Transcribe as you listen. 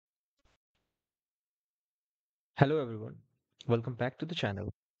Hello everyone, welcome back to the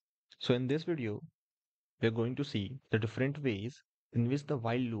channel. So in this video, we are going to see the different ways in which the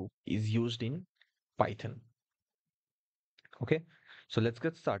while loop is used in Python. Okay, so let's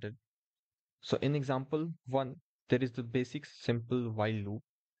get started. So in example 1, there is the basic simple while loop.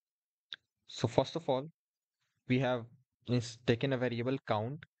 So first of all, we have taken a variable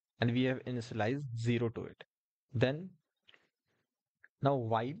count and we have initialized 0 to it. Then now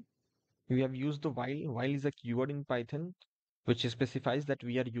while we have used the while is a keyword in Python which specifies that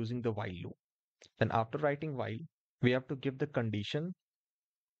we are using the while loop. Then after writing while, we have to give the condition.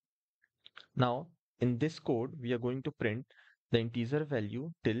 Now, in this code, we are going to print the integer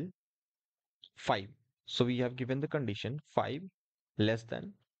value till 5. So we have given the condition 5 less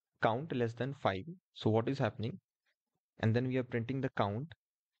than count less than 5. So what is happening? And then we are printing the count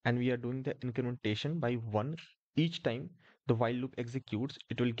and we are doing the incrementation by 1. Each time the while loop executes,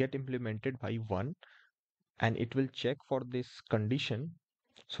 it will get implemented by 1 and it will check for this condition.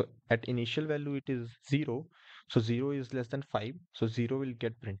 So at initial value it is 0, so 0 is less than 5, so 0 will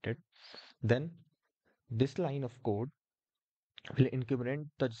get printed. Then this line of code will increment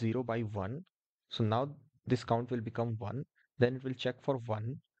the 0 by 1, so now this count will become 1. Then it will check for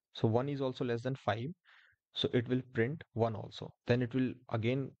 1, so 1 is also less than 5, so it will print 1 also. Then it will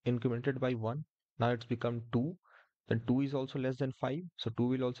again incremented by 1, now it's become 2. Then 2 is also less than 5, so 2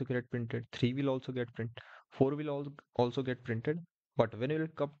 will also get printed, 3 will also get printed, 4 will also get printed. But when it will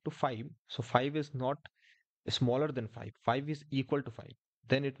come to 5, so 5 is not smaller than 5, 5 is equal to 5,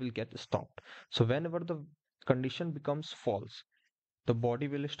 then it will get stopped. So whenever the condition becomes false, the body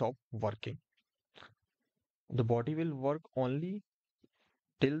will stop working. The body will work only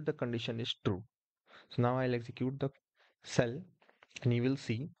till the condition is true. So now I'll execute the cell and you will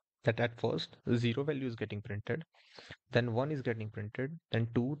see that at first 0 value is getting printed, then 1 is getting printed, then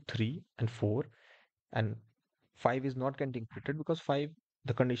 2, 3 and 4, and 5 is not getting printed because 5,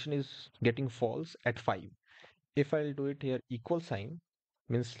 the condition is getting false at 5. If I'll do it here equal sign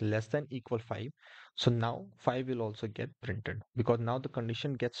means less than equal 5, so now 5 will also get printed because now the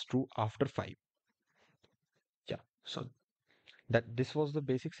condition gets true after 5. Yeah, so that this was the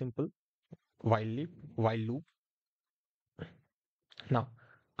basic simple while loop. Now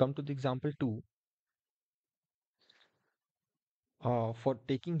come to the example 2, for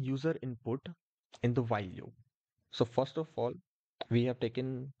taking user input in the while loop. So first of all, we have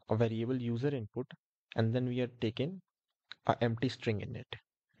taken a variable user input and then we have taken an empty string in it.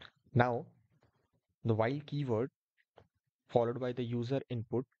 Now the while keyword followed by the user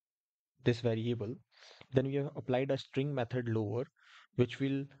input, this variable, then we have applied a string method lower which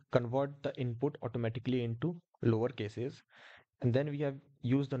will convert the input automatically into lower cases, and then we have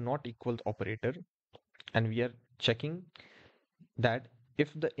used the not equal operator and we are checking that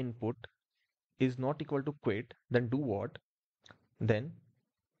if the input is not equal to quit, then do what? Then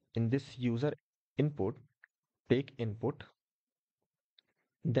in this user input, take input,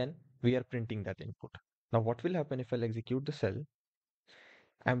 then we are printing that input. Now what will happen if I'll execute the cell?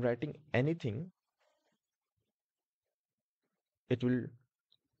 I'm writing anything, it will,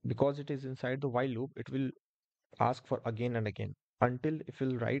 because it is inside the while loop, it will ask for again and again until if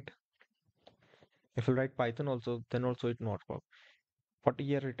you write Python also, then also it not work. What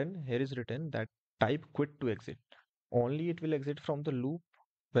here is written that type quit to exit. Only it will exit from the loop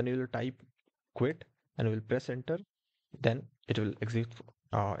when you will type quit and you will press enter, then it will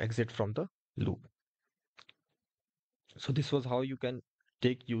exit from the loop. So this was how you can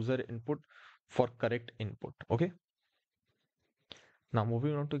take user input for correct input. Okay. Now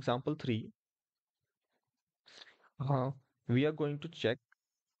moving on to example 3, uh, we are going to check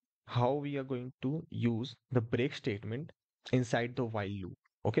how we are going to use the break statement inside the while loop.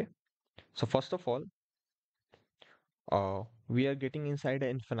 Okay. So first of all, we are getting inside an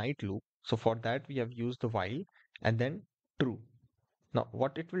infinite loop. So for that we have used the while and then true. Now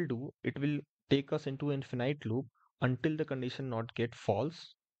what it will do, it will take us into infinite loop until the condition not get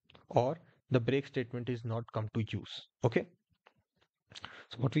false or the break statement is not come to use. Okay.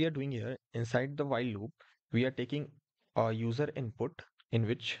 So what we are doing here inside the while loop, we are taking a user input in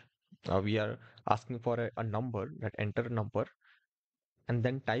which we are asking for a number, that enter number, and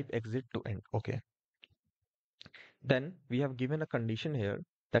then type exit to end. Okay. Then we have given a condition here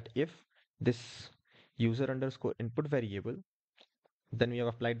that if this user underscore input variable, then we have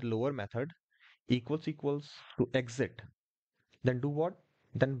applied the lower method equals to exit. Then do what?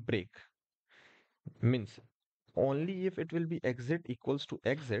 Then break. Means only if it will be exit equals to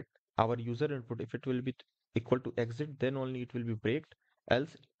exit, our user input, if it will be equal to exit, then only it will be breaked,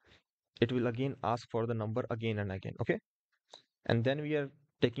 else it will again ask for the number again and again. Okay. And then we are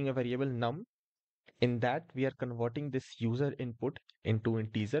taking a variable num In that, we are converting this user input into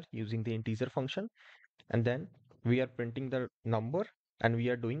integer using the integer function, and then we are printing the number, and we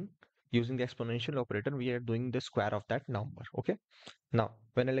are doing using the exponential operator, we are doing the square of that number. Okay. Now,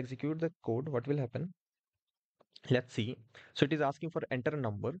 when I'll execute the code, what will happen? Let's see. So it is asking for enter a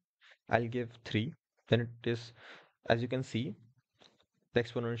number. I'll give 3. Then it is, as you can see, the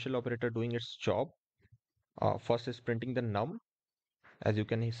exponential operator doing its job. First is printing the num, as you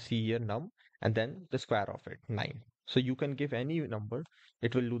can see here, num, and then the square of it, 9. So you can give any number,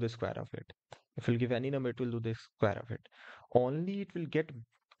 it will do the square of it. If you give any number, it will do the square of it. Only it will get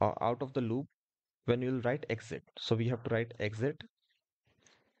out of the loop when you will write exit. So we have to write exit,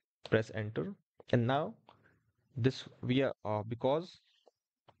 press enter, and now this we are because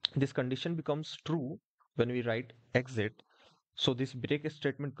this condition becomes true when we write exit. So this break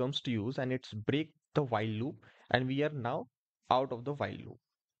statement comes to use, and it's break the while loop, and we are now out of the while loop.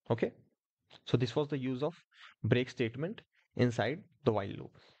 Okay. So this was the use of break statement inside the while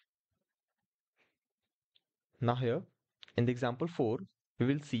loop. Now here in the example 4, we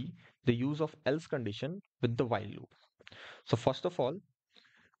will see the use of else condition with the while loop. So first of all,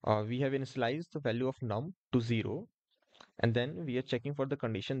 we have initialized the value of num to 0, and then we are checking for the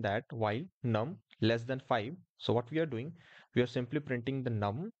condition that while num less than 5. So what we are doing, we are simply printing the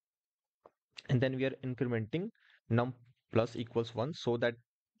num, and then we are incrementing num plus equals 1 so that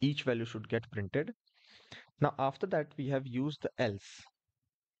each value should get printed. Now after that, we have used the else.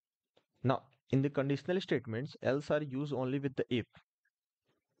 Now in the conditional statements, else are used only with the if.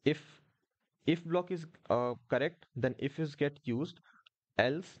 If block is correct, then if is get used,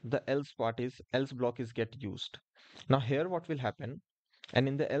 else the else part is else block is get used. Now here what will happen, and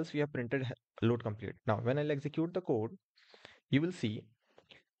in the else we have printed load complete. Now when I'll execute the code, you will see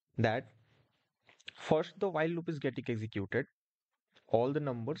that first the while loop is getting executed, all the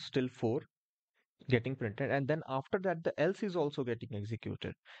numbers till 4 getting printed, and then after that the else is also getting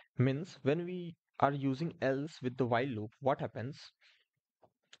executed. Means when we are using else with the while loop, what happens?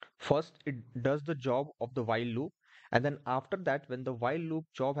 First it does the job of the while loop, and then after that, when the while loop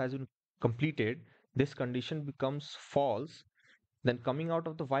job has been completed, this condition becomes false. Then coming out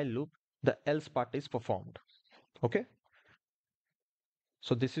of the while loop, the else part is performed. Okay.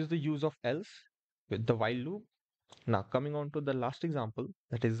 So this is the use of else with the while loop. Now coming on to the last example,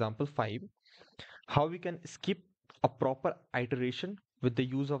 that is example 5, how we can skip a proper iteration with the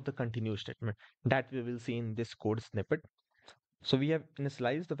use of the continue statement, that we will see in this code snippet. So we have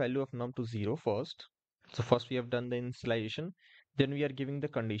initialized the value of num to 0 first. So first we have done the initialization, then we are giving the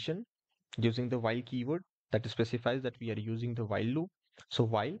condition using the while keyword that specifies that we are using the while loop. So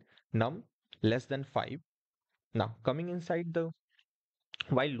while num less than 5. Now coming inside the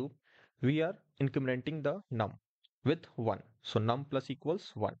while loop, we are incrementing the num with 1. So num plus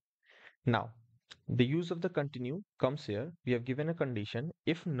equals 1. Now the use of the continue comes here. We have given a condition,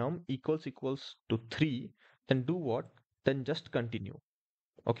 if num equals to 3, then do what? Then just continue.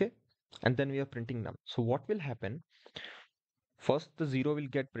 Okay. And then we are printing num. So what will happen? First the 0 will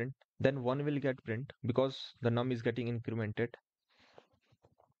get print, then 1 will get print because the num is getting incremented.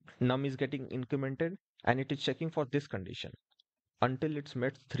 Num is getting incremented, and it is checking for this condition. Until it's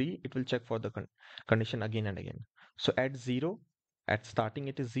met 3, it will check for the condition again and again. So at 0, at starting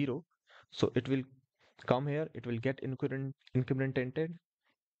it is 0. So it will come here, it will get incremented,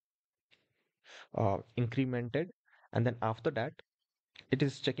 and then after that it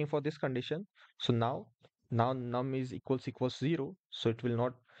is checking for this condition. So now num is equals 0, so it will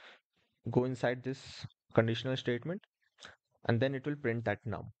not go inside this conditional statement, and then it will print that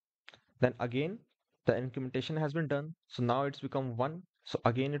num. Then again the incrementation has been done, so now it's become 1. So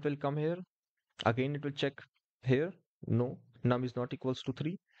again it will come here, again it will check here, no, num is not equals to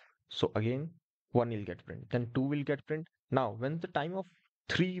 3. So again 1 will get print, then 2 will get print. Now when the time of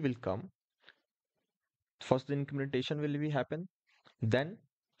 3 will come, first the incrementation will be happen, then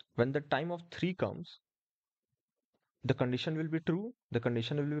when the time of 3 comes, the condition will be true, the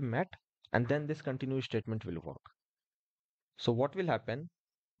condition will be met, and then this continue statement will work. So what will happen?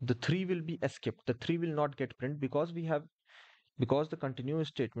 The 3 will be escaped, the 3 will not get print because because the continuous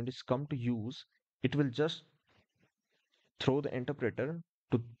statement is come to use, it will just throw the interpreter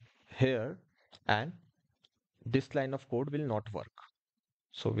to here, and this line of code will not work.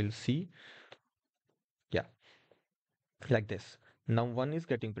 So we'll see, yeah, like this. Now 1 is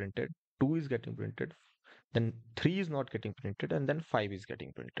getting printed, 2 is getting printed, then 3 is not getting printed, and then 5 is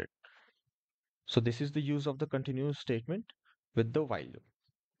getting printed. So this is the use of the continuous statement with the while loop.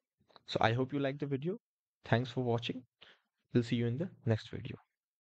 So I hope you like the video. Thanks for watching. We'll see you in the next video.